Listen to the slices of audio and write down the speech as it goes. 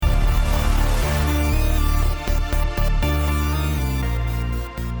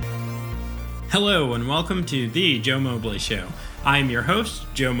Hello and welcome to the Joe Mobley Show. I am your host,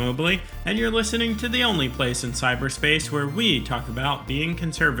 Joe Mobley, and you're listening to the only place in cyberspace where we talk about being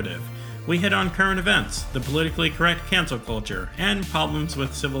conservative. We hit on current events, the politically correct cancel culture, and problems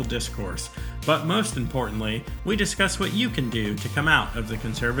with civil discourse. But most importantly, we discuss what you can do to come out of the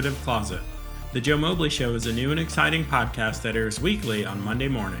conservative closet. The Joe Mobley Show is a new and exciting podcast that airs weekly on Monday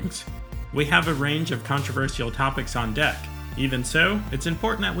mornings. We have a range of controversial topics on deck. Even so, it's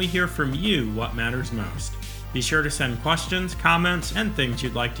important that we hear from you what matters most. Be sure to send questions, comments, and things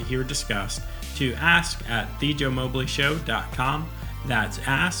you'd like to hear discussed to ask@thejoemobleyshow.com. That's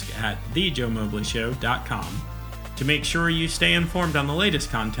ask@thejoemobleyshow.com. To make sure you stay informed on the latest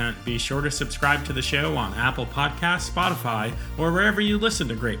content, be sure to subscribe to the show on Apple Podcasts, Spotify, or wherever you listen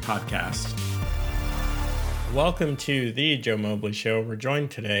to great podcasts. Welcome to the Joe Mobley Show. We're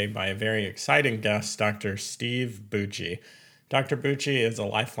joined today by a very exciting guest, Dr. Steve Bucci. Dr. Bucci is a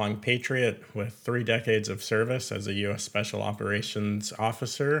lifelong patriot with 3 decades of service as a U.S. Special Operations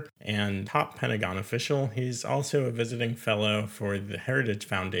Officer and top Pentagon official. He's also a visiting fellow for the Heritage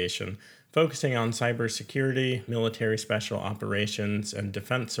Foundation, focusing on cybersecurity, military special operations, and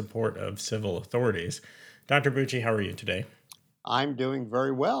defense support of civil authorities. Dr. Bucci, how are you today? I'm doing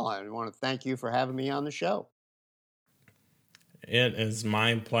very well. I want to thank you for having me on the show. It is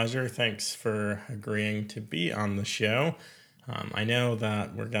my pleasure. Thanks for agreeing to be on the show. I know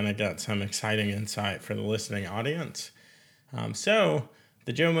that we're going to get some exciting insight for the listening audience. So,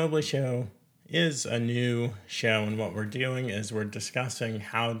 the Joe Mobley Show is a new show, and what we're doing is we're discussing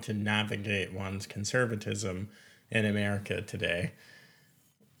how to navigate one's conservatism in America today.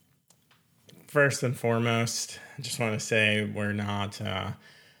 First and foremost, I just want to say we're not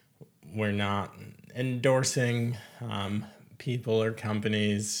endorsing people or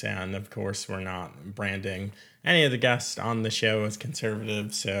companies, and of course we're not branding any of the guests on the show as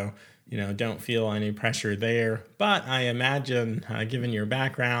conservative, so don't feel any pressure there. But I imagine, given your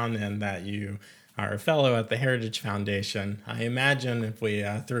background and that you are a fellow at the Heritage Foundation, I imagine if we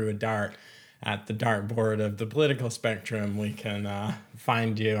threw a dart at the dartboard of the political spectrum, we can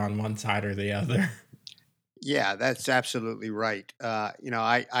find you on one side or the other. Yeah, that's absolutely right.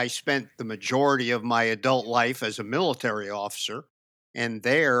 I spent the majority of my adult life as a military officer, and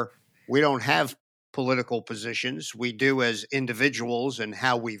there we don't have political positions. We do as individuals and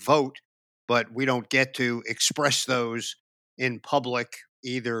how we vote, but we don't get to express those in public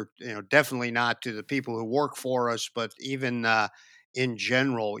either. Definitely not to the people who work for us, but even in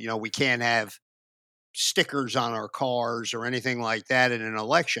general, we can't have stickers on our cars or anything like that in an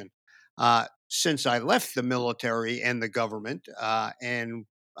election. Since I left the military and the government, and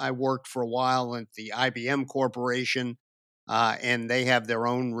I worked for a while at the IBM Corporation, and they have their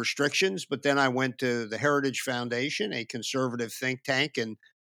own restrictions. But then I went to the Heritage Foundation, a conservative think tank, and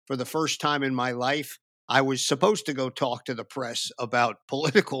for the first time in my life, I was supposed to go talk to the press about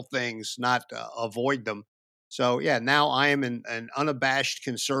political things, not avoid them. So, yeah, now I am an unabashed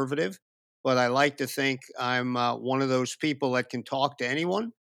conservative, but I like to think I'm one of those people that can talk to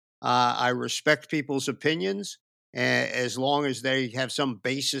anyone. I respect people's opinions as long as they have some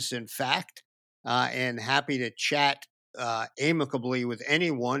basis in fact, and happy to chat amicably with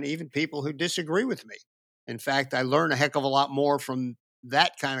anyone, even people who disagree with me. In fact, I learn a heck of a lot more from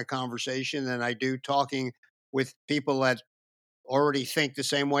that kind of conversation than I do talking with people that already think the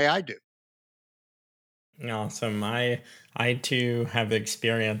same way I do. Awesome. I too have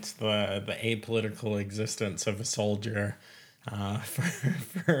experienced the apolitical existence of a soldier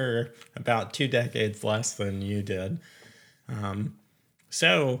for about 2 decades less than you did.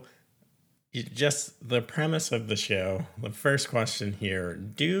 So, just the premise of the show, the first question here,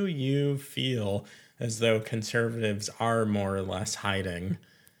 do you feel as though conservatives are more or less hiding?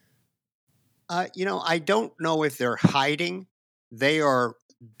 I don't know if they're hiding. They are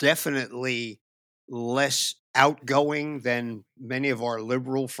definitely less outgoing than many of our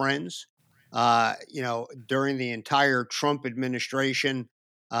liberal friends. During the entire Trump administration,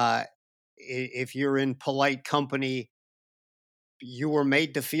 if you're in polite company, you were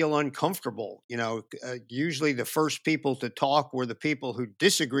made to feel uncomfortable. Usually the first people to talk were the people who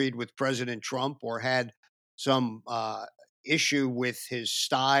disagreed with President Trump or had some issue with his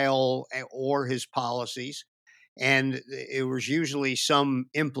style or his policies. And it was usually some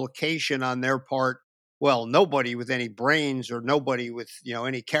implication on their part. Well, nobody with any brains or nobody with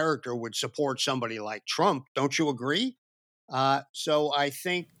any character would support somebody like Trump. Don't you agree? So I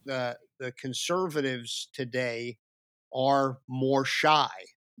think the conservatives today are more shy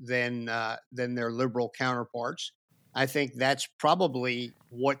than their liberal counterparts. I think that's probably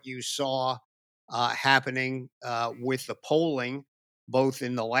what you saw happening with the polling both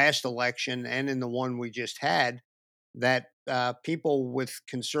in the last election and in the one we just had, that people with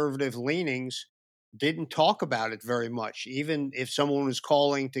conservative leanings didn't talk about it very much. Even if someone was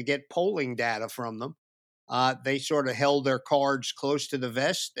calling to get polling data from them, they sort of held their cards close to the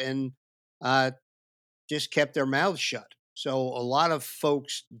vest and uh, just kept their mouths shut. So a lot of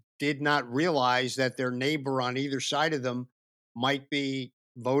folks did not realize that their neighbor on either side of them might be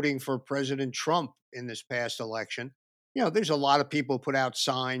voting for President Trump in this past election. There's a lot of people put out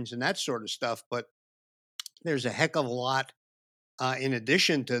signs and that sort of stuff, but there's a heck of a lot in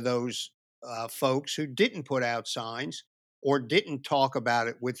addition to those folks who didn't put out signs or didn't talk about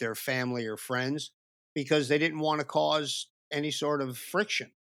it with their family or friends because they didn't want to cause any sort of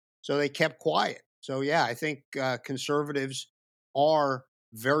friction. So they kept quiet. So, yeah, I think conservatives are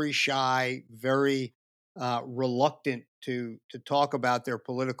very shy, very reluctant to talk about their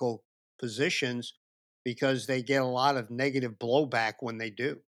political positions because they get a lot of negative blowback when they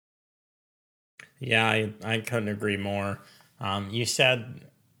do. Yeah, I couldn't agree more. You said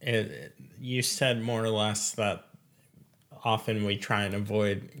more or less that often we try and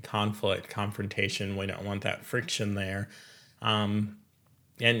avoid conflict, confrontation. We don't want that friction there. Um,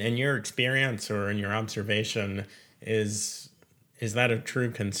 and in your experience or in your observation, is is that a true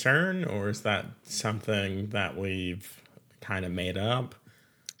concern, or is that something that we've kind of made up?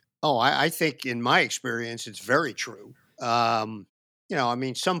 Oh, I think in my experience, it's very true. I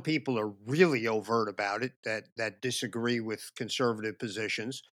mean, some people are really overt about it that disagree with conservative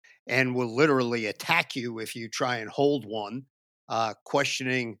positions and will literally attack you if you try and hold one,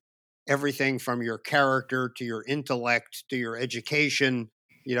 questioning everything from your character to your intellect to your education,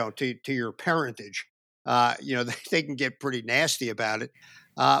 to your parentage. They can get pretty nasty about it.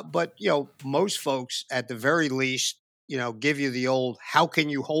 But most folks, at the very least, give you the old, how can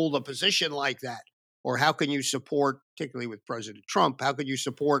you hold a position like that? Or how can you support, particularly with President Trump, how could you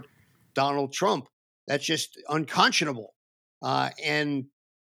support Donald Trump? That's just unconscionable. And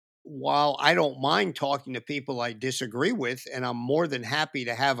while I don't mind talking to people I disagree with, and I'm more than happy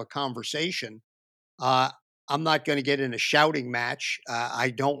to have a conversation, uh, I'm not going to get in a shouting match. I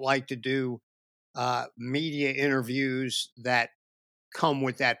don't like to do media interviews that come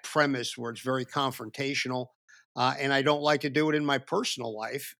with that premise where it's very confrontational. And I don't like to do it in my personal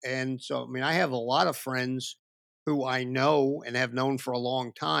life. And so, I mean, I have a lot of friends who I know and have known for a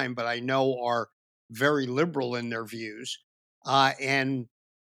long time, but I know are very liberal in their views. And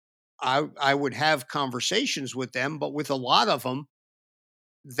I would have conversations with them, but with a lot of them,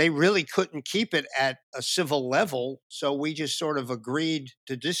 they really couldn't keep it at a civil level. So we just sort of agreed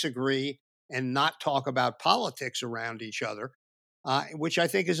to disagree and not talk about politics around each other, which I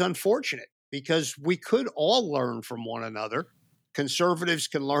think is unfortunate because we could all learn from one another. Conservatives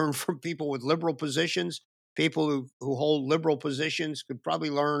can learn from people with liberal positions. People who hold liberal positions could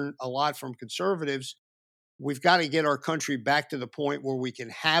probably learn a lot from conservatives. We've got to get our country back to the point where we can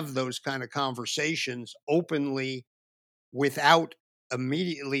have those kind of conversations openly without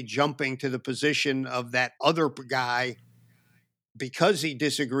immediately jumping to the position of that other guy because he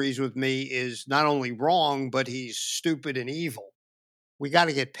disagrees with me is not only wrong, but he's stupid and evil. We got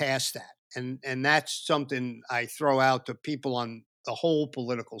to get past that. And that's something I throw out to people on the whole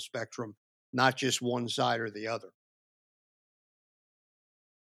political spectrum, not just one side or the other.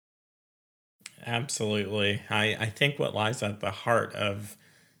 Absolutely. I think what lies at the heart of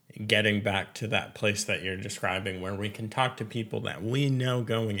getting back to that place that you're describing, where we can talk to people that we know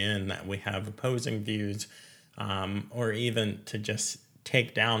going in that we have opposing views, or even to just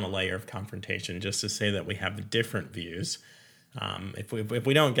take down a layer of confrontation, just to say that we have different views. If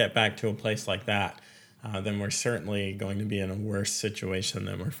we don't get back to a place like that, then we're certainly going to be in a worse situation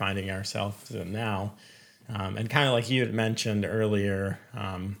than we're finding ourselves in now. And kind of like you had mentioned earlier,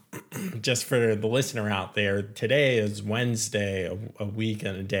 just for the listener out there, today is Wednesday, a week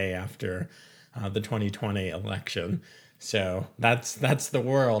and a day after the 2020 election. So that's the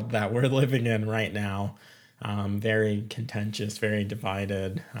world that we're living in right now. Very contentious, very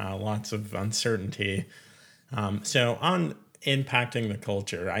divided, lots of uncertainty. So on impacting the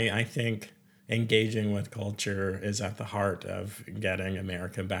culture, I think engaging with culture is at the heart of getting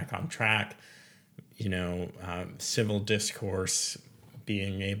America back on track. Civil discourse,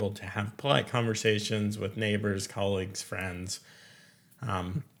 being able to have polite conversations with neighbors, colleagues, friends.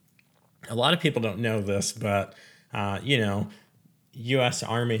 A lot of people don't know this, but, U.S.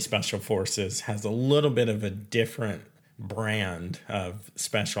 Army Special Forces has a little bit of a different brand of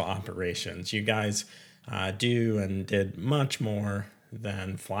special operations. You guys do and did much more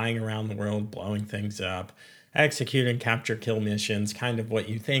than flying around the world, blowing things up, executing capture kill missions, kind of what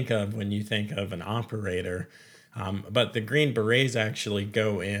you think of when you think of an operator. But the Green Berets actually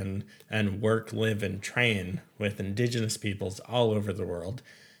go in and work, live, and train with indigenous peoples all over the world.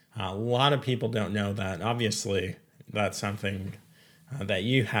 A lot of people don't know that. Obviously, that's something that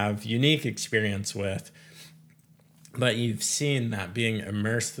you have unique experience with, but you've seen that being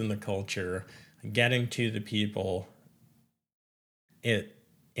immersed in the culture, getting to the people, it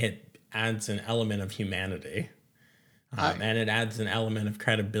adds an element of humanity, I, and it adds an element of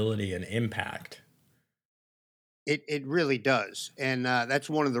credibility and impact. it really does, and that's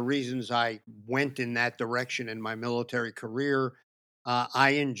one of the reasons I went in that direction in my military career.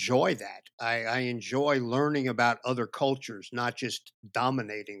 I enjoy that. I enjoy learning about other cultures, not just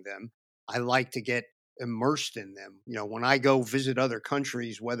dominating them. I like to get immersed in them. You know, when I go visit other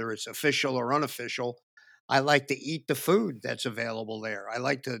countries, whether it's official or unofficial, I like to eat the food that's available there. I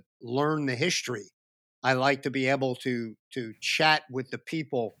like to learn the history. I like to be able to chat with the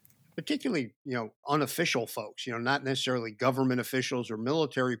people, particularly, unofficial folks, not necessarily government officials or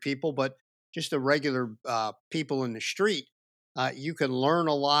military people, but just the regular people in the street. You can learn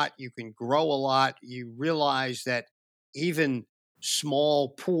a lot, you can grow a lot. You realize that even small,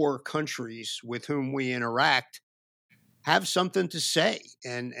 poor countries with whom we interact have something to say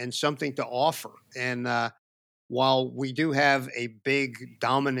and something to offer. And while we do have a big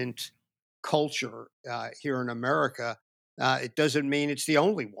dominant culture here in America, it doesn't mean it's the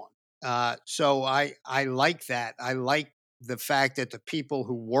only one. So I like that. I like the fact that the people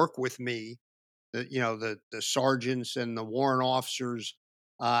who work with me, the sergeants and the warrant officers,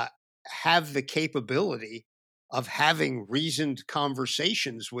 uh, have the capability of having reasoned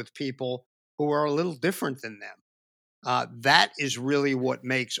conversations with people who are a little different than them. That is really what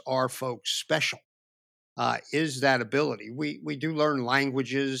makes our folks special, is that ability. We do learn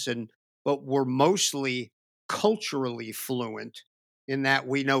languages, but we're mostly culturally fluent in that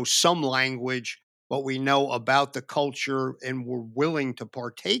we know some language, but we know about the culture and we're willing to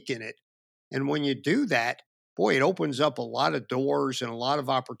partake in it. And when you do that, boy, it opens up a lot of doors and a lot of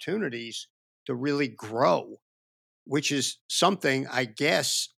opportunities to really grow, which is something I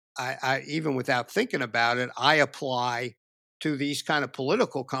guess I even without thinking about it, I apply to these kind of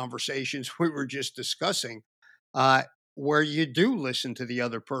political conversations we were just discussing, uh, where you do listen to the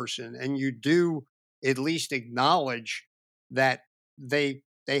other person and you do at least acknowledge that they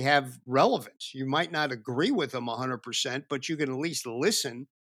have relevance. You might not agree with them 100%, but you can at least listen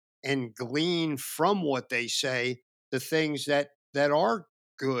and glean from what they say the things that are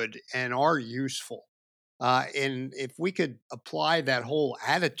good and are useful. And if we could apply that whole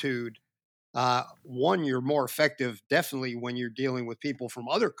attitude, one, you're more effective definitely when you're dealing with people from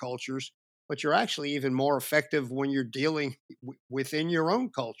other cultures, but you're actually even more effective when you're dealing within your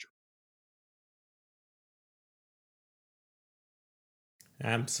own culture.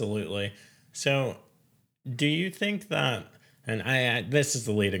 Absolutely. So, do you think that, and this is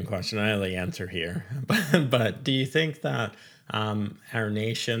the leading question, I only answer here, but do you think that our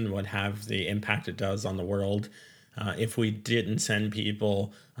nation would have the impact it does on the world if we didn't send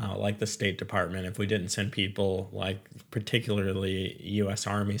people like the State Department, if we didn't send people like particularly U.S.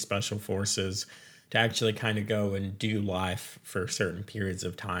 Army Special Forces to actually kind of go and do life for certain periods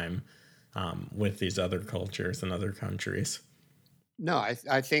of time with these other cultures and other countries? No,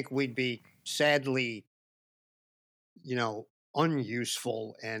 I think we'd be sadly,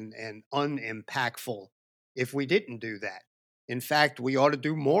 unuseful and unimpactful if we didn't do that. In fact, we ought to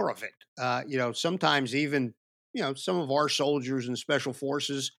do more of it. Sometimes even, some of our soldiers and special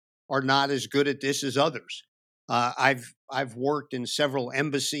forces are not as good at this as others. I've worked in several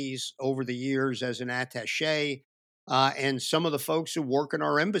embassies over the years as an attaché, and some of the folks who work in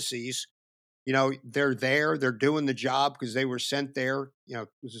our embassies, they're there, they're doing the job because they were sent there,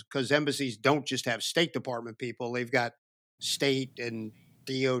 because embassies don't just have State Department people, they've got state and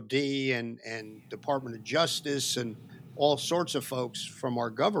DOD and Department of Justice and all sorts of folks from our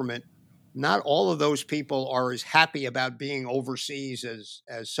government. Not all of those people are as happy about being overseas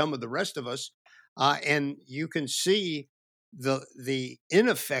as some of the rest of us, and you can see the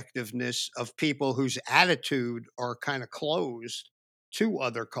ineffectiveness of people whose attitude are kind of closed to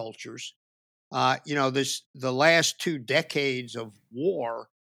other cultures. This the last 2 decades of war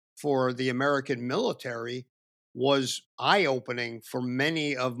for the American military was eye opening for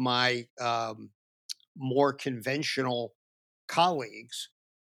many of my more conventional colleagues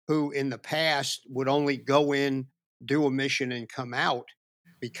who in the past would only go in, do a mission, and come out.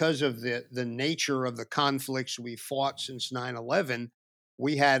 Because of the nature of the conflicts we fought since 9/11,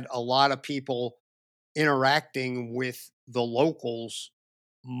 we had a lot of people interacting with the locals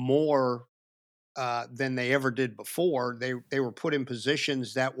more than they ever did before. They were put in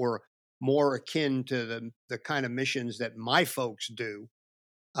positions that were more akin to the kind of missions that my folks do.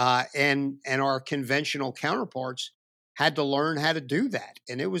 And our conventional counterparts had to learn how to do that,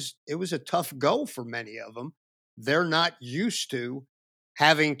 and it was a tough go for many of them. They're not used to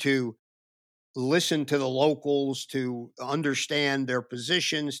having to listen to the locals, to understand their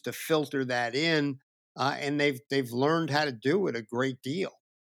positions, to filter that in, and they've learned how to do it a great deal.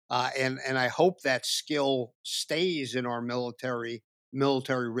 And I hope that skill stays in our military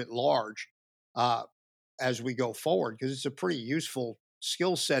writ large, uh, as we go forward, because it's a pretty useful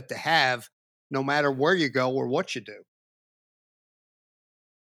skill set to have, no matter where you go or what you do.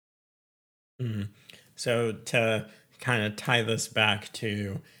 Mhm. So to kind of tie this back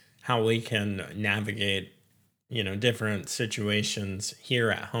to how we can navigate, different situations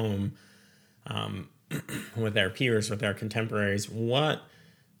here at home, um, with our peers, with our contemporaries, what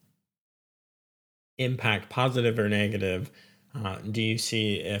impact, positive or negative, do you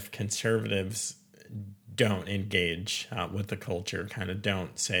see if conservatives don't engage with the culture, kind of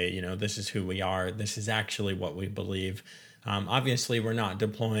don't say, this is who we are, this is actually what we believe? Obviously, we're not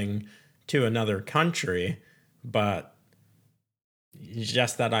deploying to another country, but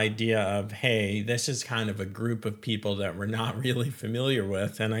just that idea of, hey, this is kind of a group of people that we're not really familiar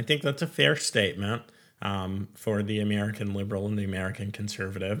with. And I think that's a fair statement, for the American liberal and the American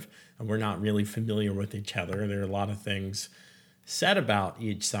conservative. We're not really familiar with each other. There are a lot of things said about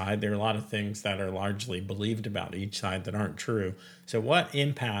each side. There are a lot of things that are largely believed about each side that aren't true. So, what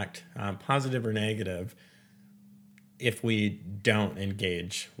impact, positive or negative, if we don't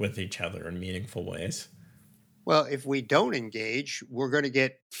engage with each other in meaningful ways? Well, if we don't engage, we're going to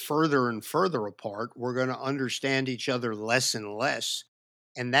get further and further apart. We're going to understand each other less and less.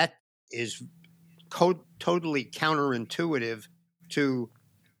 And that is totally counterintuitive to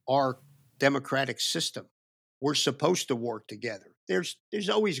our democratic system. We're supposed to work together. There's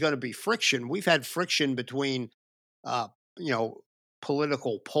always going to be friction. We've had friction between, uh, you know,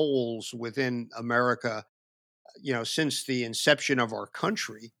 political poles within America, since the inception of our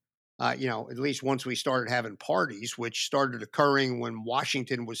country. At least once we started having parties, which started occurring when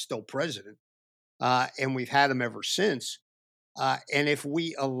Washington was still president, and we've had them ever since. And if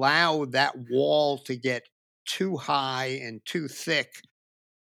we allow that wall to get too high and too thick,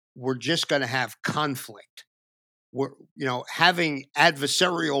 we're just going to have conflict. We're, having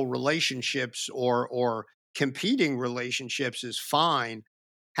adversarial relationships or competing relationships is fine.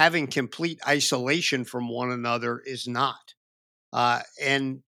 Having complete isolation from one another is not.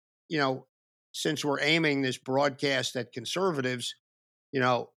 And you know, since we're aiming this broadcast at conservatives, you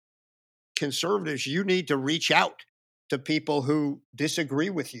know, conservatives, you need to reach out to people who disagree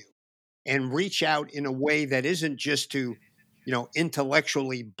with you, and reach out in a way that isn't just to,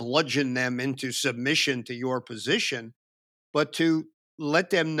 intellectually bludgeon them into submission to your position, but to let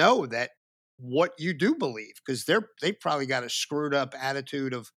them know that what you do believe, because they probably got a screwed up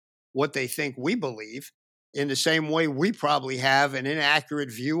attitude of what they think we believe, in the same way we probably have an inaccurate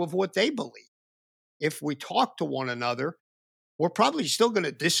view of what they believe. If we talk to one another, we're probably still going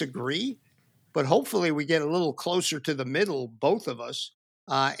to disagree, but hopefully we get a little closer to the middle, both of us,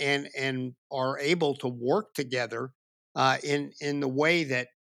 and are able to work together, in the way that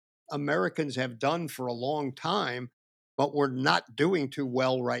Americans have done for a long time, but we're not doing too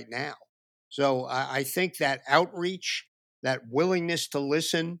well right now. So I think that outreach, that willingness to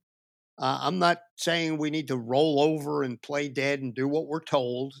listen. I'm not saying we need to roll over and play dead and do what we're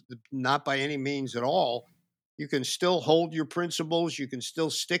told, not by any means at all. You can still hold your principles, you can still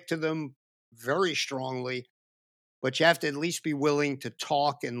stick to them very strongly, but you have to at least be willing to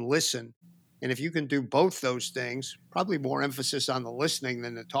talk and listen. And if you can do both those things, probably more emphasis on the listening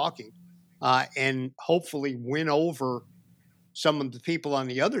than the talking, and hopefully win over some of the people on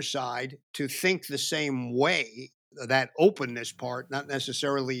the other side to think the same way, that openness part, not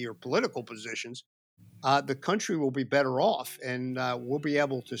necessarily your political positions, the country will be better off, and we'll be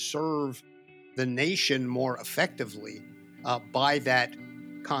able to serve the nation more effectively, by that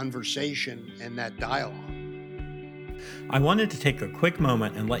conversation and that dialogue. I wanted to take a quick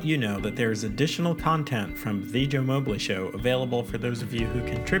moment and let you know that there is additional content from The Joe Mobley Show available for those of you who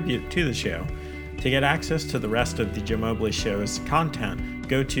contribute to the show. To get access to the rest of The Joe Mobley Show's content,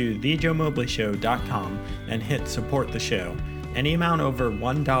 go to thejoemobleyshow.com and hit support the show. Any amount over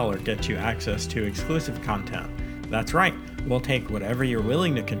 $1 gets you access to exclusive content. That's right, we'll take whatever you're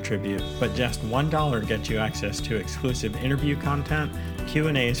willing to contribute, but just $1 gets you access to exclusive interview content,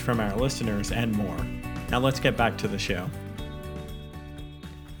 Q&As from our listeners, and more. Now let's get back to the show.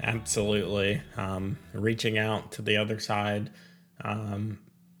 Absolutely. Reaching out to the other side,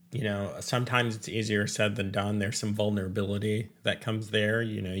 sometimes it's easier said than done. There's some vulnerability that comes there.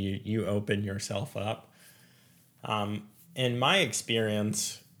 You open yourself up. In my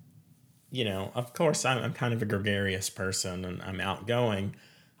experience, of course, I'm kind of a gregarious person and I'm outgoing.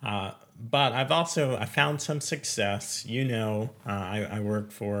 But I found some success. I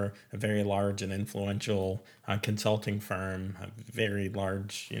work for a very large and influential consulting firm, a very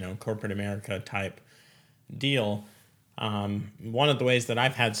large, corporate America type deal. One of the ways that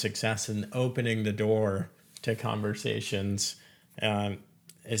I've had success in opening the door to conversations um,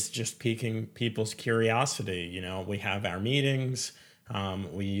 is just piquing people's curiosity. We have our meetings,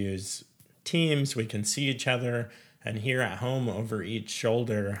 we use Teams, we can see each other, and here at home over each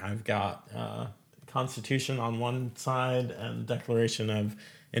shoulder, I've got Constitution on one side and Declaration of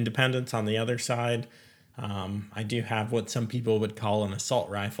Independence on the other side. I do have what some people would call an assault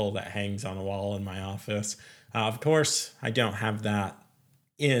rifle that hangs on a wall in my office. Of course, I don't have that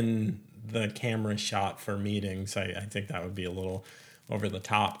in the camera shot for meetings. I think that would be a little over the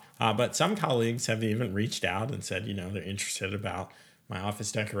top. But some colleagues have even reached out and said, they're interested about my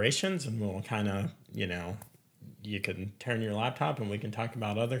office decorations, and we'll kind of, you can turn your laptop and we can talk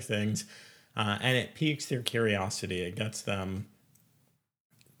about other things. And it piques their curiosity. It gets them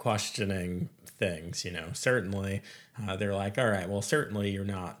questioning things. Certainly they're like, all right, well, certainly you're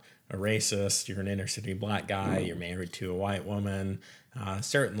not a racist, you're an inner city black guy, you're married to a white woman,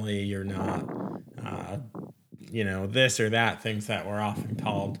 certainly you're not this or that, things that we're often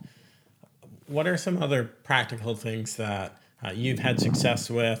called. What are some other practical things that you've had success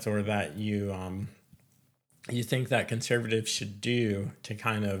with, or that you think that conservatives should do to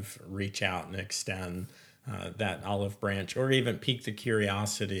kind of reach out and extend that olive branch, or even pique the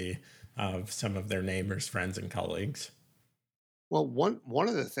curiosity of some of their neighbors, friends, and colleagues? Well, one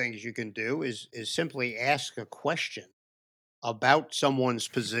of the things you can do is simply ask a question about someone's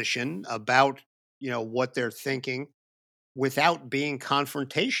position, about what they're thinking, without being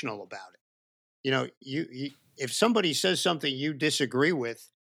confrontational about it. You if somebody says something you disagree with,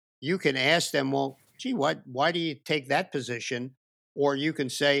 you can ask them, well, gee, why do you take that position? Or you can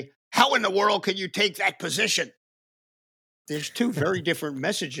say, how in the world can you take that position? There's two very different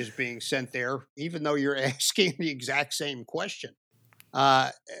messages being sent there, even though you're asking the exact same question. Uh,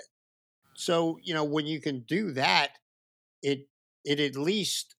 so when you can do that, it it at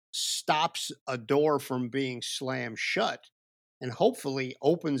least stops a door from being slammed shut, and hopefully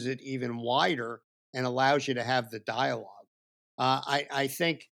opens it even wider and allows you to have the dialogue. I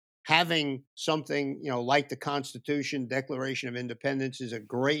think having something like the Constitution, Declaration of Independence is a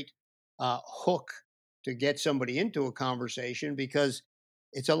great hook to get somebody into a conversation, because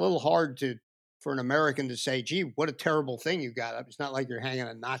it's a little hard to for an American to say, "Gee, what a terrible thing you got up." It's not like you're hanging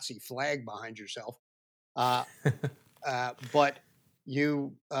a Nazi flag behind yourself, uh, but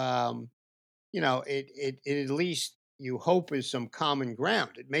you it at least you hope is some common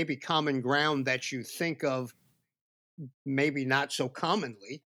ground. It may be common ground that you think of maybe not so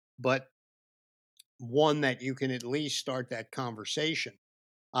commonly, but one that you can at least start that conversation.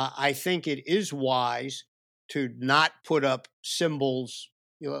 I think it is wise to not put up symbols,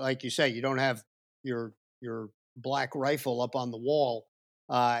 like you say, you don't have your black rifle up on the wall,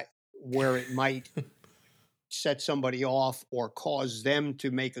 where it might set somebody off or cause them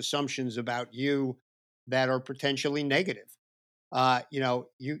to make assumptions about you that are potentially negative.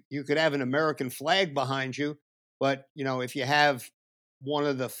 You could have an American flag behind you, but if you have one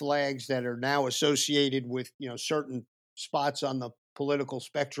of the flags that are now associated with certain spots on the political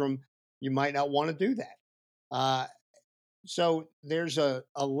spectrum, you might not want to do that. Uh, so there's a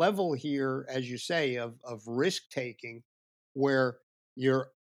level here, as you say, of risk taking, where you're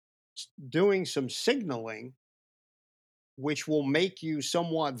doing some signaling which will make you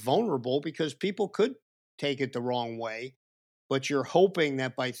somewhat vulnerable, because people could take it the wrong way. But you're hoping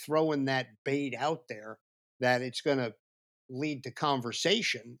that by throwing that bait out there, that it's going to lead to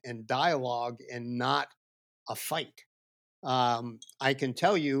conversation and dialogue and not a fight. I can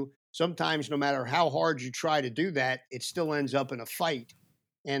tell you, sometimes no matter how hard you try to do that, it still ends up in a fight,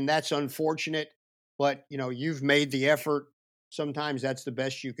 and that's unfortunate. But you've made the effort. Sometimes that's the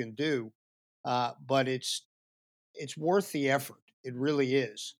best you can do, but it's worth the effort. It really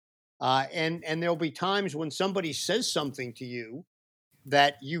is. And there'll be times when somebody says something to you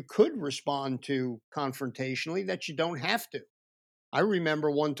that you could respond to confrontationally, that you don't have to. I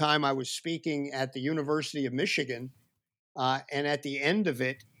remember one time I was speaking at the University of Michigan, and at the end of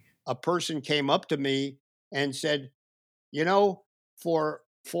it, a person came up to me and said, "You know, for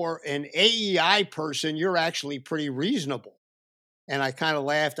an AEI person, you're actually pretty reasonable." And I kind of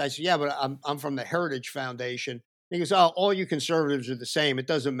laughed. I said, "Yeah, but I'm from the Heritage Foundation." He goes, "Oh, all you conservatives are the same. It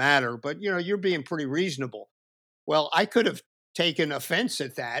doesn't matter. But you're being pretty reasonable." Well, I could have taken offense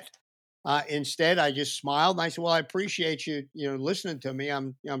at that. Instead, I just smiled and I said, "Well, I appreciate you, listening to me.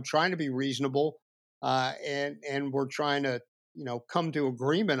 I'm trying to be reasonable, and we're trying to, come to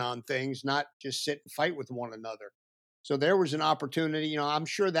agreement on things, not just sit and fight with one another." So there was an opportunity. I'm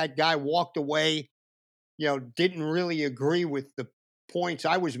sure that guy walked away, didn't really agree with the points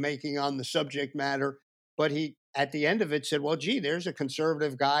I was making on the subject matter, but he, at the end of it, said, "Well, gee, there's a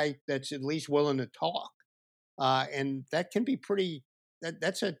conservative guy that's at least willing to talk." And that can be pretty.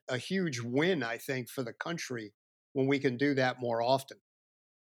 That's a huge win, I think, for the country when we can do that more often.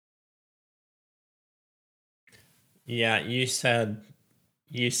 Yeah, you said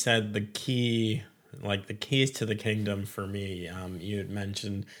the key, like the keys to the kingdom for me. You had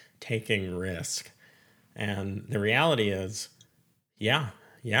mentioned taking risk, and the reality is, yeah,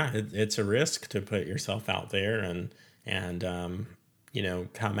 yeah, it's a risk to put yourself out there and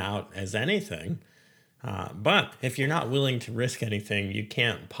come out as anything. But if you're not willing to risk anything, you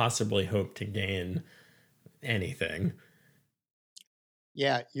can't possibly hope to gain anything.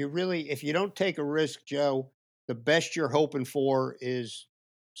 Yeah, if you don't take a risk, Joe, the best you're hoping for is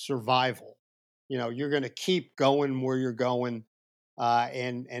survival. You're going to keep going where you're going,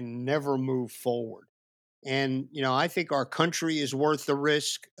 and never move forward. And I think our country is worth the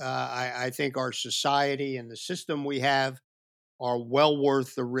risk. I think our society and the system we have are well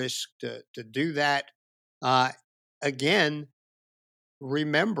worth the risk to do that. Uh, Again,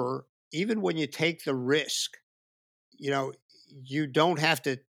 remember, even when you take the risk, you know, you don't have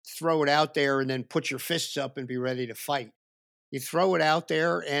to throw it out there and then put your fists up and be ready to fight. You throw it out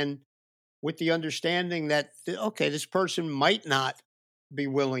there and with the understanding that okay, this person might not be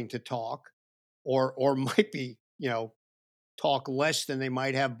willing to talk or might be, talk less than they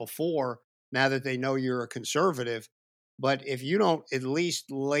might have before now that they know you're a conservative. But if you don't at least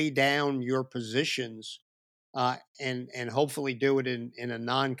lay down your positions, and hopefully do it in a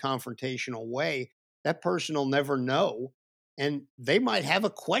non-confrontational way, that person will never know, and they might have a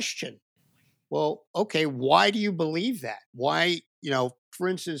question. Well, okay, why do you believe that? Why, for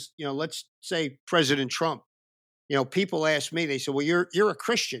instance, let's say President Trump. People ask me, they say, "Well, you're a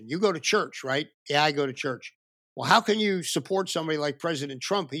Christian. You go to church, right?" "Yeah, I go to church." "Well, how can you support somebody like President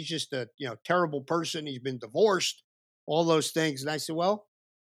Trump? He's just a, terrible person. He's been divorced, all those things." And I said, "Well,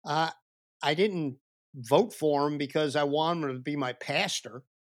 uh, I didn't vote for him because I want him to be my pastor.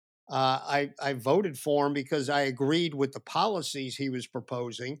 I voted for him because I agreed with the policies he was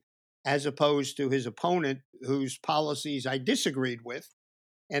proposing, as opposed to his opponent, whose policies I disagreed with.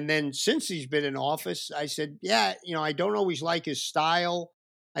 And then since he's been in office, I said, yeah, I don't always like his style.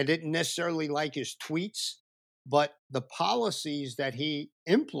 I didn't necessarily like his tweets, but the policies that he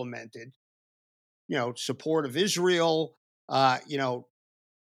implemented, support of Israel,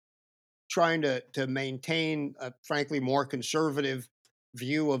 trying to maintain a frankly more conservative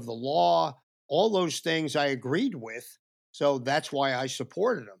view of the law, all those things I agreed with. So that's why I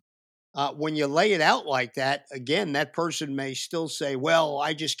supported him. When you lay it out like that, again, that person may still say, "Well,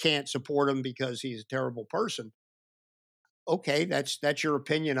 I just can't support him because he's a terrible person." Okay, that's your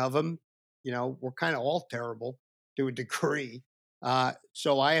opinion of him. We're kind of all terrible to a degree.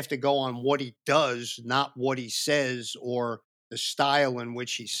 So I have to go on what he does, not what he says or the style in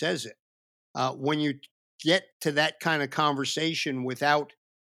which he says it. When you get to that kind of conversation without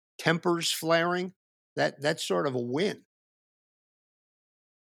tempers flaring, that's sort of a win.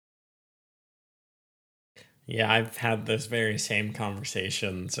 Yeah, I've had those very same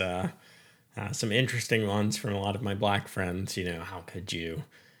conversations. Some interesting ones from a lot of my black friends. How could you?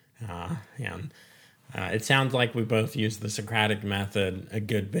 And it sounds like we both use the Socratic method a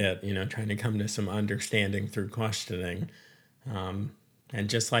good bit. Trying to come to some understanding through questioning. And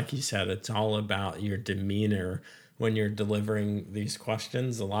just like you said, it's all about your demeanor when you're delivering these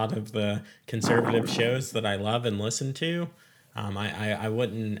questions. A lot of the conservative shows that I love and listen to, I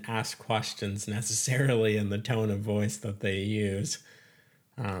wouldn't ask questions necessarily in the tone of voice that they use.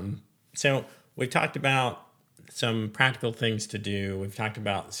 So we've talked about some practical things to do. We've talked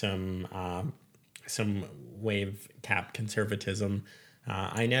about some wave cap conservatism.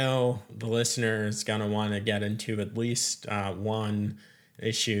 I know the listener is going to want to get into at least one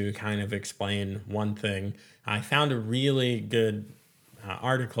issue, kind of explain one thing. I found a really good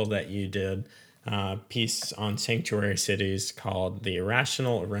article that you did, piece on sanctuary cities called The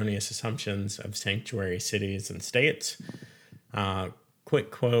Irrational Erroneous Assumptions of Sanctuary Cities and States.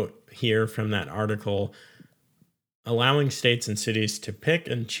 Quick quote here from that article: "Allowing states and cities to pick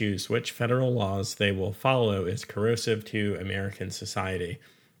and choose which federal laws they will follow is corrosive to American society."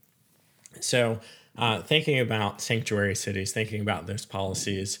 So thinking about sanctuary cities, thinking about those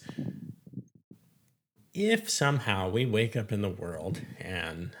policies, if somehow we wake up in the world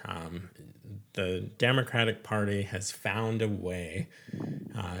and the Democratic Party has found a way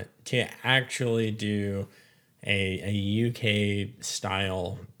to actually do a UK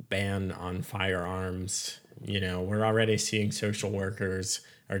style ban on firearms, we're already seeing social workers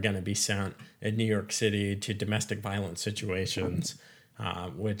are going to be sent in New York City to domestic violence situations,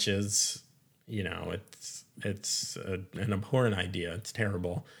 which is, an abhorrent idea. It's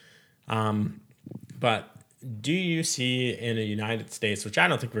terrible. But do you see in the United States, which I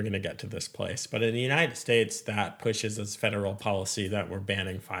don't think we're going to get to this place, but in the United States that pushes as federal policy that we're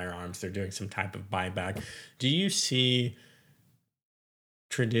banning firearms, they're doing some type of buyback. Do you see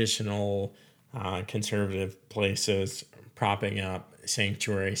traditional conservative places propping up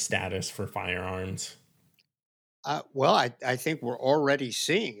sanctuary status for firearms? Well, I think we're already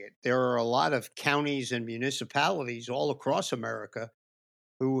seeing it. There are a lot of counties and municipalities all across America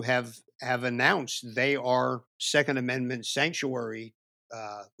who have announced they are Second Amendment sanctuary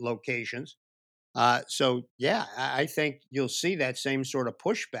locations. So yeah, I think you'll see that same sort of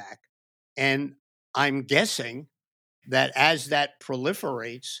pushback, and I'm guessing that as that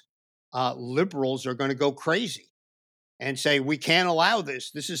proliferates, liberals are going to go crazy and say we can't allow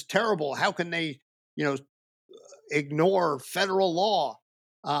this. This is terrible. How can they, you know, ignore federal law?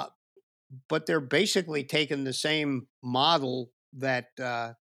 Uh, but they're basically taking the same model that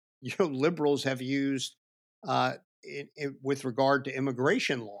liberals have used with regard to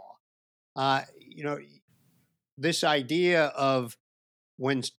immigration law. Uh, you know, this idea of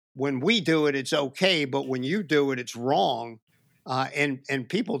when when we do it, it's okay, but when you do it, it's wrong. And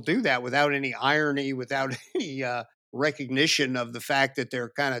people do that without any irony, without any recognition of the fact that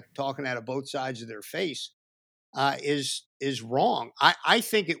they're kind of talking out of both sides of their face. Is wrong. I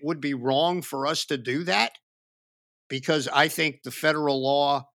think it would be wrong for us to do that because I think the federal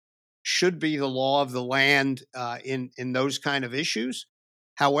law should be the law of the land in those kind of issues.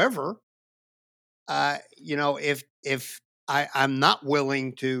 However, if I'm not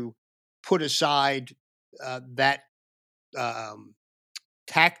willing to put aside that um,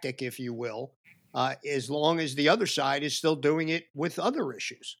 tactic, if you will, as long as the other side is still doing it with other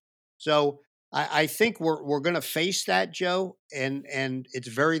issues. So I think we're going to face that, Joe, and it's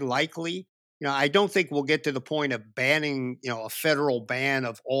very likely. I don't think we'll get to the point of banning, a federal ban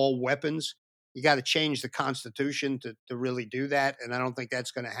of all weapons. You got to change the Constitution to really do that, and I don't think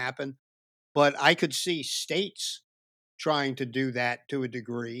that's going to happen. But I could see states trying to do that to a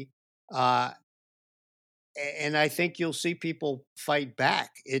degree. Uh, and I think you'll see people fight back.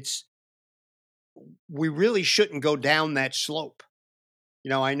 We really shouldn't go down that slope.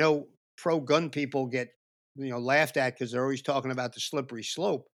 I know pro gun people get, laughed at because they're always talking about the slippery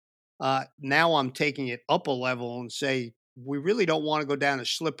slope. Now I'm taking it up a level and say we really don't want to go down a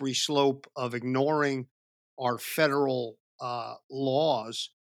slippery slope of ignoring our federal laws.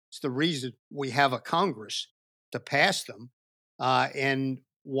 It's the reason we have a Congress to pass them. And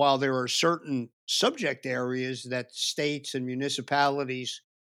while there are certain subject areas that states and municipalities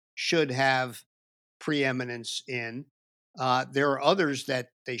should have preeminence in. There are others that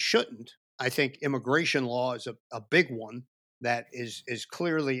they shouldn't. I think immigration law is a big one that is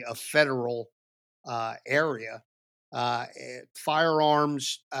clearly a federal area.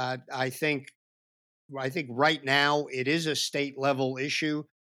 Firearms, I think right now it is a state level issue,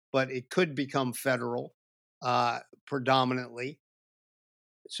 but it could become federal predominantly.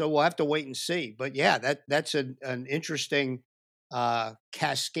 So we'll have to wait and see. But yeah, that's an interesting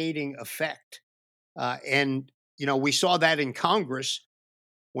cascading effect. And we saw that in Congress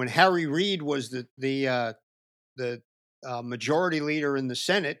when Harry Reid was the majority leader in the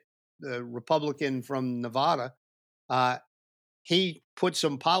Senate, the Republican from Nevada. Uh, he put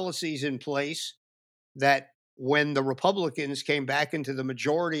some policies in place that when the Republicans came back into the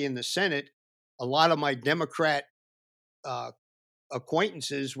majority in the Senate, a lot of my Democrat uh,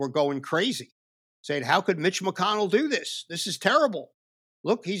 acquaintances were going crazy, saying, "How could Mitch McConnell do this? This is terrible.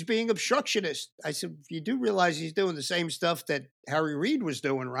 Look, he's being obstructionist." I said, "You do realize he's doing the same stuff that Harry Reid was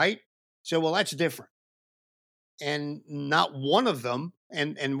doing, right?" So, well, that's different. And not one of them,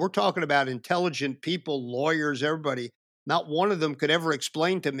 and we're talking about intelligent people, lawyers, everybody, not one of them could ever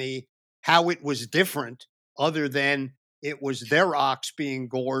explain to me how it was different other than it was their ox being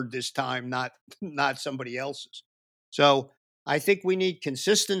gored this time, not somebody else's. So I think we need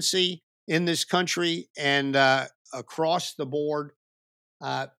consistency in this country and across the board,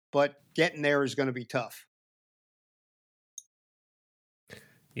 but getting there is going to be tough.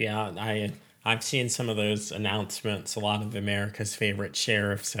 Yeah, I've seen some of those announcements. A lot of America's favorite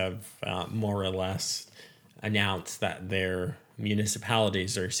sheriffs have more or less announced that their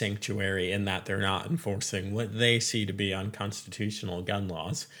municipalities are sanctuary in that they're not enforcing what they see to be unconstitutional gun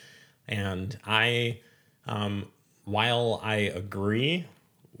laws. And while I agree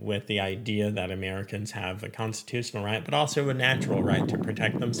with the idea that Americans have a constitutional right, but also a natural right to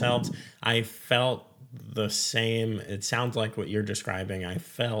protect themselves, I felt the same. It sounds like what you're describing. I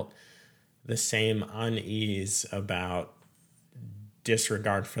felt the same unease about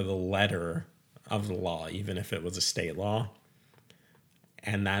disregard for the letter of the law, even if it was a state law.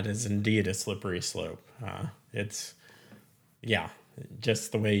 And that is indeed a slippery slope. It's, yeah,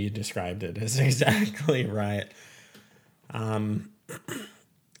 just the way you described it is exactly right. I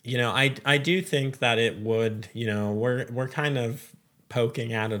do think that it would, we're kind of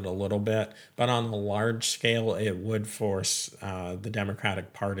poking at it a little bit, but on a large scale, it would force the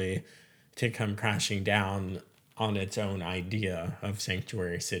Democratic Party to come crashing down on its own idea of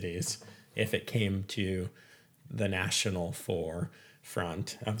sanctuary cities if it came to the national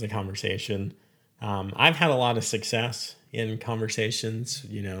forefront of the conversation. I've had a lot of success in conversations,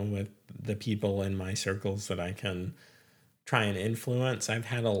 with the people in my circles that I can try and influence. I've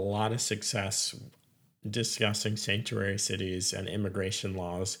had a lot of success discussing sanctuary cities and immigration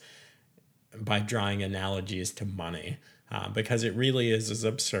laws by drawing analogies to money, because it really is as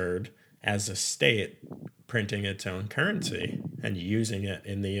absurd as a state printing its own currency and using it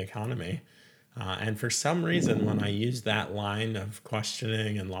in the economy. And for some reason, when I use that line of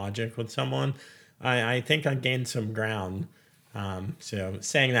questioning and logic with someone, I think I gained some ground. So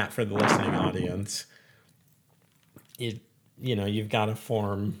saying that for the listening audience, you've got to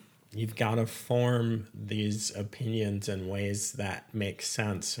form these opinions in ways that make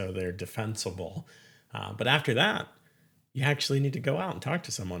sense so they're defensible. But after that, you actually need to go out and talk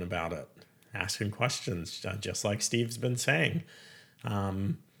to someone about it, asking questions, just like Steve's been saying.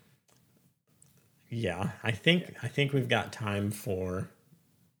 I think we've got time for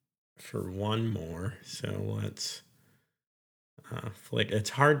one more. So let's flick. It's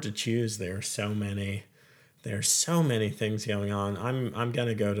hard to choose. There's so many things going on. I'm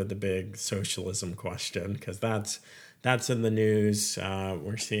gonna go to the big socialism question because that's in the news.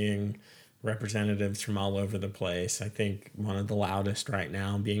 We're seeing representatives from all over the place. I think one of the loudest right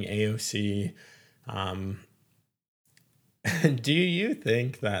now being AOC. Do you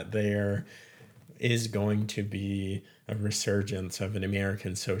think that there is going to be a resurgence of an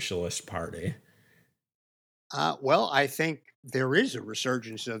American Socialist Party? Well, I think there is a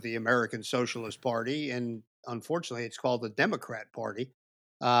resurgence of the American Socialist Party, and unfortunately, it's called the Democrat Party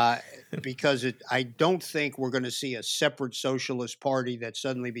uh, because I don't think we're going to see a separate socialist party that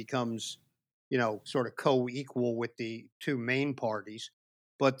suddenly becomes, sort of co-equal with the two main parties.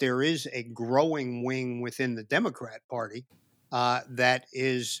 But there is a growing wing within the Democrat Party that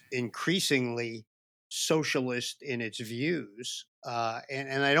is increasingly socialist in its views,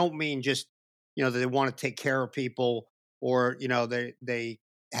 and I don't mean just that they want to take care of people, or they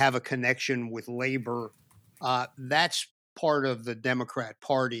have a connection with labor. That's part of the Democrat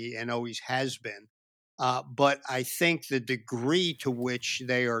Party and always has been. But I think the degree to which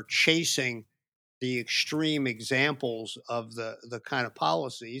they are chasing the extreme examples of the kind of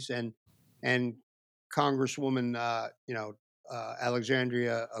policies, and Congresswoman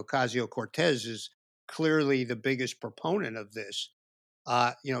Alexandria Ocasio Cortez is clearly the biggest proponent of this.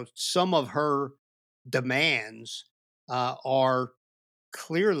 Some of her demands are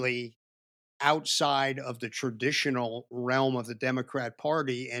clearly outside of the traditional realm of the Democrat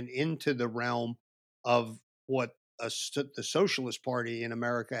Party and into the realm of what the Socialist Party in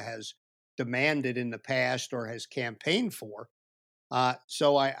America has demanded in the past or has campaigned for.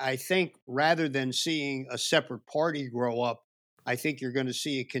 So I think rather than seeing a separate party grow up, I think you're going to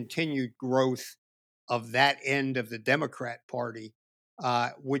see a continued growth of that end of the Democrat Party,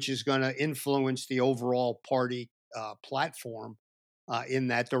 which is going to influence the overall party platform in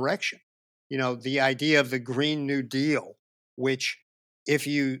that direction. The idea of the Green New Deal, which, if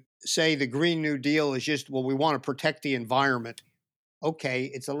you say the Green New Deal is just, well, we want to protect the environment, okay,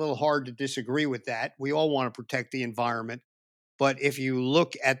 it's a little hard to disagree with that. We all want to protect the environment. But if you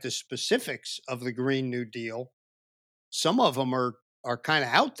look at the specifics of the Green New Deal, some of them are kind of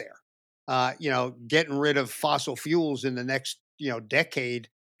out there. Getting rid of fossil fuels in the next decade.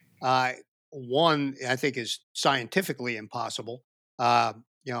 Uh, One, I think, is scientifically impossible. I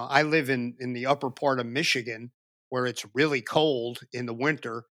live in the upper part of Michigan where it's really cold in the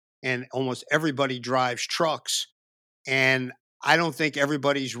winter, and almost everybody drives trucks. And I don't think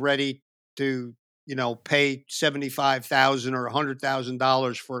everybody's ready to pay $75,000 or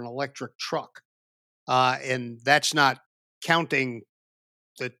 $100,000 for an electric truck, and that's not counting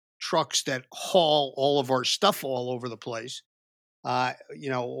the trucks that haul all of our stuff all over the place,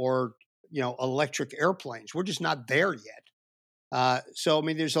 or electric airplanes. We're just not there yet. So, I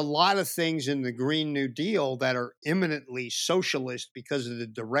mean, there's a lot of things in the Green New Deal that are eminently socialist because of the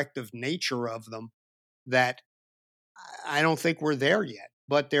directive nature of them that I don't think we're there yet.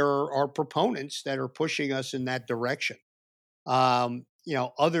 But there are proponents that are pushing us in that direction.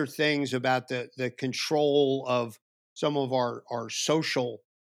 Other things about the control of some of our social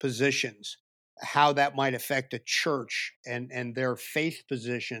positions, how that might affect a church and their faith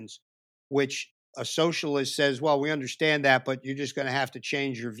positions, which a socialist says, well, we understand that, but you're just going to have to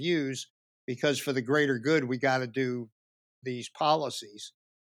change your views because for the greater good, we got to do these policies.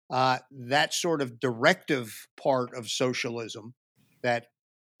 That sort of directive part of socialism that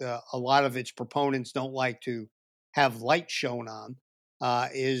a lot of its proponents don't like to have light shown on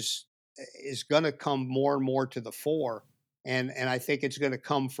is going to come more and more to the fore, and I think it's going to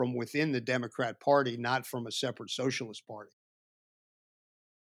come from within the Democrat Party, not from a separate socialist party.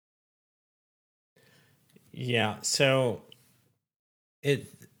 Yeah, so it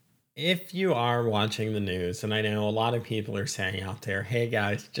if you are watching the news, and I know a lot of people are saying out there, hey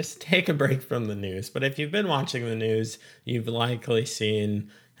guys, just take a break from the news. But if you've been watching the news, you've likely seen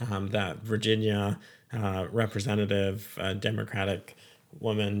that Virginia representative, Democratic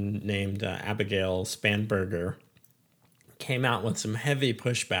woman named Abigail Spanberger, came out with some heavy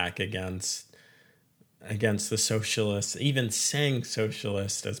pushback against the socialists, even saying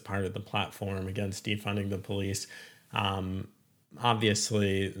socialist as part of the platform, against defunding the police.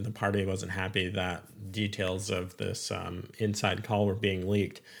 Obviously, the party wasn't happy that details of this inside call were being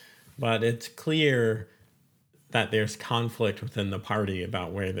leaked, but it's clear that there's conflict within the party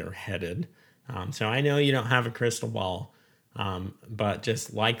about where they're headed. So I know you don't have a crystal ball, but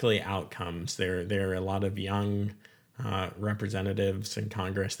just likely outcomes. There are a lot of young representatives in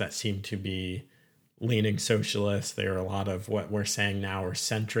Congress that seem to be leaning socialist. There are a lot of what we're saying now are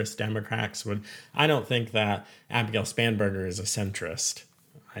centrist Democrats. I don't think that Abigail Spanberger is a centrist.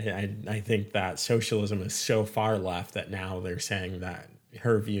 I think that socialism is so far left that now they're saying that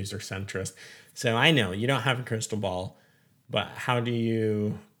her views are centrist. So I know you don't have a crystal ball, but how do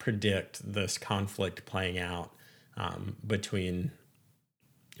you predict this conflict playing out between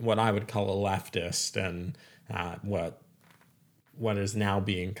what I would call a leftist and what is now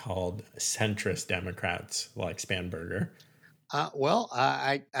being called centrist Democrats like Spanberger?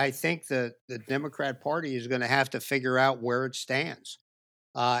 I think the Democrat Party is going to have to figure out where it stands.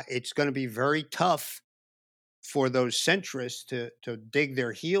 It's going to be very tough for those centrists to dig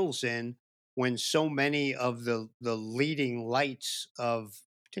their heels in when so many of the leading lights of,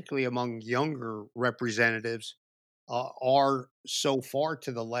 particularly among younger representatives, are so far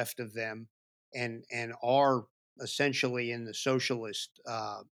to the left of them and are essentially in the socialist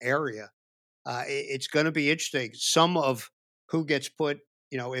area. It's going to be interesting. Some of who gets put,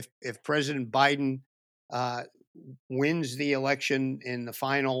 if President Biden uh, wins the election in the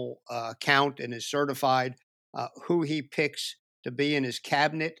final count and is certified, who he picks to be in his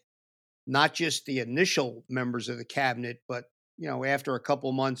cabinet, not just the initial members of the cabinet, but after a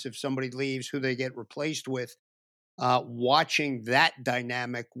couple months, if somebody leaves, who they get replaced with. Watching that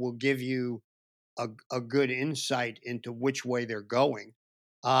dynamic will give you a good insight into which way they're going.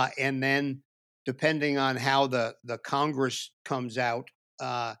 And then, depending on how the Congress comes out,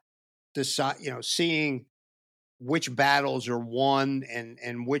 decide, seeing which battles are won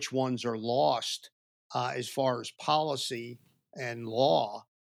and which ones are lost as far as policy and law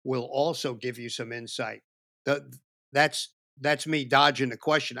will also give you some insight. The, that's me dodging the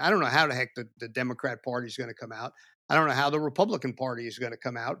question. I don't know how the heck the Democrat Party is going to come out. I don't know how the Republican Party is going to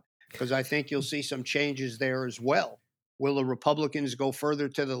come out because I think you'll see some changes there as well. Will the Republicans go further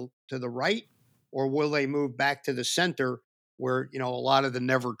to the right, or will they move back to the center where a lot of the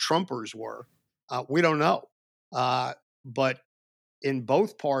never Trumpers were? We don't know. But in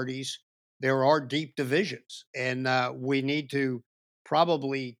both parties, there are deep divisions, and we need to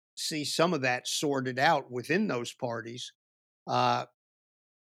probably see some of that sorted out within those parties, uh,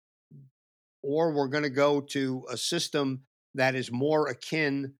 or we're going to go to a system that is more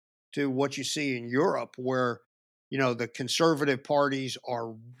akin to what you see in Europe, where the conservative parties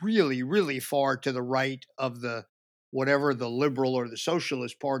are really, really far to the right of the whatever the liberal or the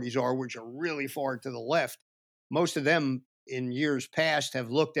socialist parties are, which are really far to the left. Most of them in years past have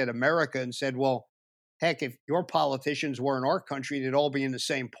looked at America and said, well, heck, if your politicians were in our country, they'd all be in the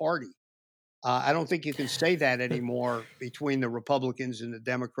same party. I don't think you can say that anymore between the Republicans and the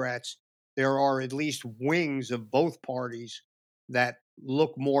Democrats. there are at least wings of both parties that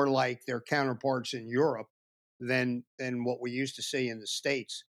look more like their counterparts in Europe than what we used to see in the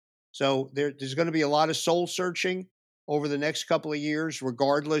States. So there's going to be a lot of soul searching over the next couple of years,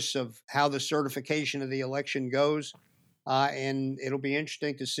 regardless of how the certification of the election goes. And it'll be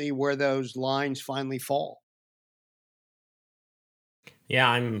interesting to see where those lines finally fall. Yeah,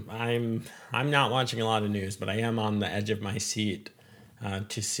 I'm not watching a lot of news, but I am on the edge of my seat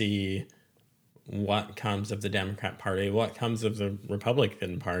to see what comes of the Democrat Party, what comes of the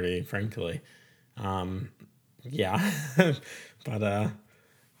Republican Party, frankly. Yeah, but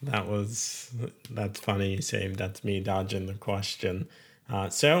that's funny you say that's me dodging the question.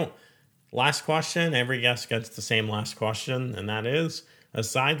 So last question, every guest gets the same last question, and that is,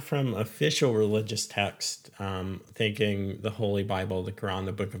 aside from official religious text, thinking the Holy Bible, the Quran,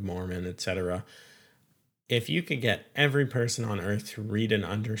 the Book of Mormon, etc., if you could get every person on earth to read and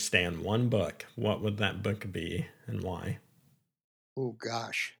understand one book, what would that book be and why? Oh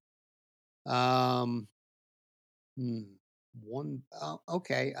gosh. Um, One.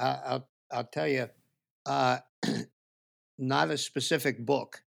 Okay. I'll tell you. Uh, Not a specific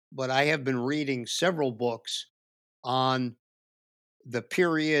book, but I have been reading several books on the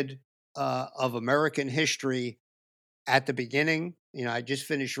period of American history at the beginning. I just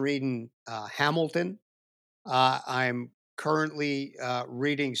finished reading Hamilton. I'm currently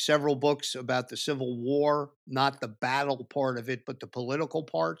reading several books about the Civil War, not the battle part of it, but the political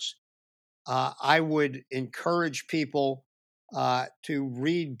parts. I would encourage people to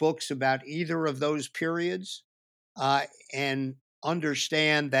read books about either of those periods uh, and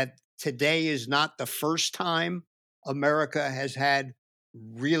understand that today is not the first time America has had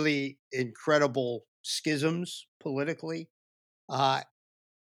really incredible schisms politically. Uh,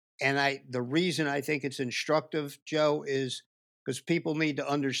 and the reason I think it's instructive, Joe, is because people need to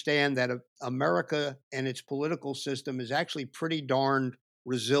understand that America and its political system is actually pretty darn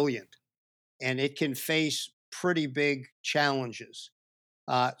resilient, and it can face pretty big challenges.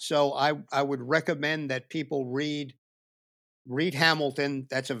 So I would recommend that people read Hamilton.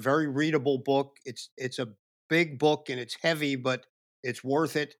 That's a very readable book. It's a big book and it's heavy, but it's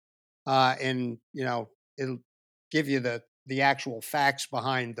worth it. And it'll give you the actual facts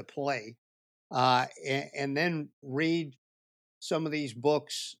behind the play. And then read some of these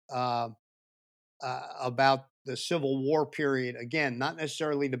books about the Civil War period. Again, not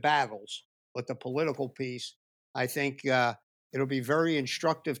necessarily the battles, but the political piece. I think it'll be very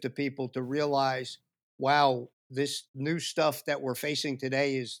instructive to people to realize, wow, this new stuff that we're facing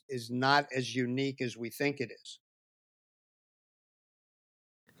today is not as unique as we think it is.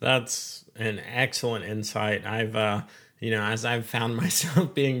 That's an excellent insight. As I've found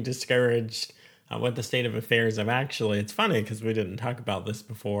myself being discouraged with the state of affairs, it's funny because we didn't talk about this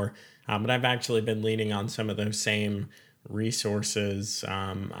before, but I've actually been leaning on some of those same resources.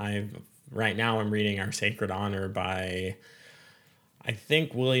 Right now I'm reading Our Sacred Honor by, I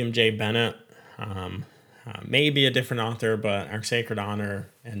think, William J. Bennett. Maybe a different author, but Our Sacred Honor,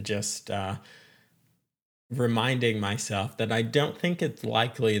 and just reminding myself that I don't think it's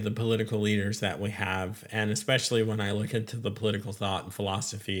likely the political leaders that we have, and especially when I look into the political thought and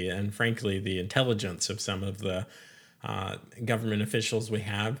philosophy, and frankly, the intelligence of some of the government officials we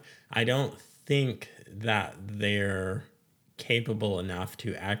have, I don't think that they're capable enough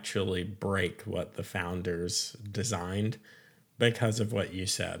to actually break what the founders designed because of what you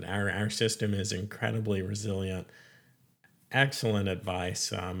said. Our system is incredibly resilient. Excellent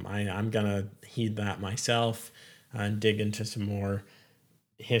advice. I'm going to heed that myself and dig into some more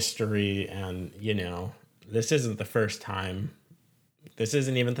history. And, this isn't the first time. This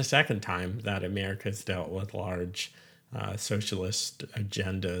isn't even the second time that America's dealt with large socialist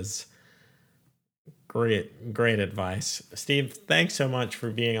agendas. Great advice. Steve, thanks so much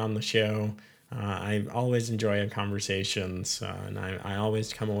for being on the show. I always enjoy our conversations, and I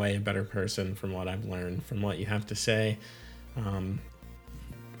always come away a better person from what I've learned, from what you have to say.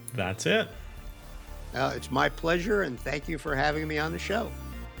 That's it. It's my pleasure, and thank you for having me on the show.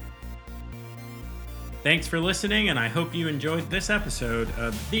 Thanks for listening, and I hope you enjoyed this episode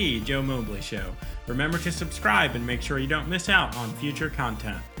of The Joe Mobley Show. Remember to subscribe and make sure you don't miss out on future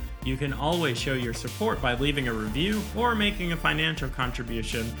content. You can always show your support by leaving a review or making a financial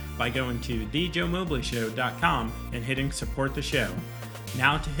contribution by going to thejoemobleyshow.com and hitting support the show.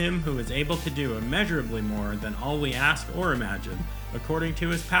 Now to him who is able to do immeasurably more than all we ask or imagine, according to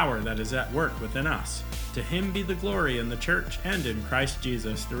his power that is at work within us. To him be the glory in the church and in Christ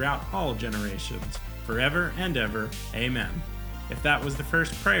Jesus throughout all generations, forever and ever. Amen. If that was the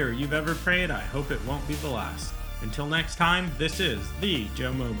first prayer you've ever prayed, I hope it won't be the last. Until next time, this is The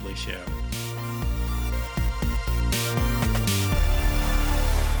Joe Mobley Show.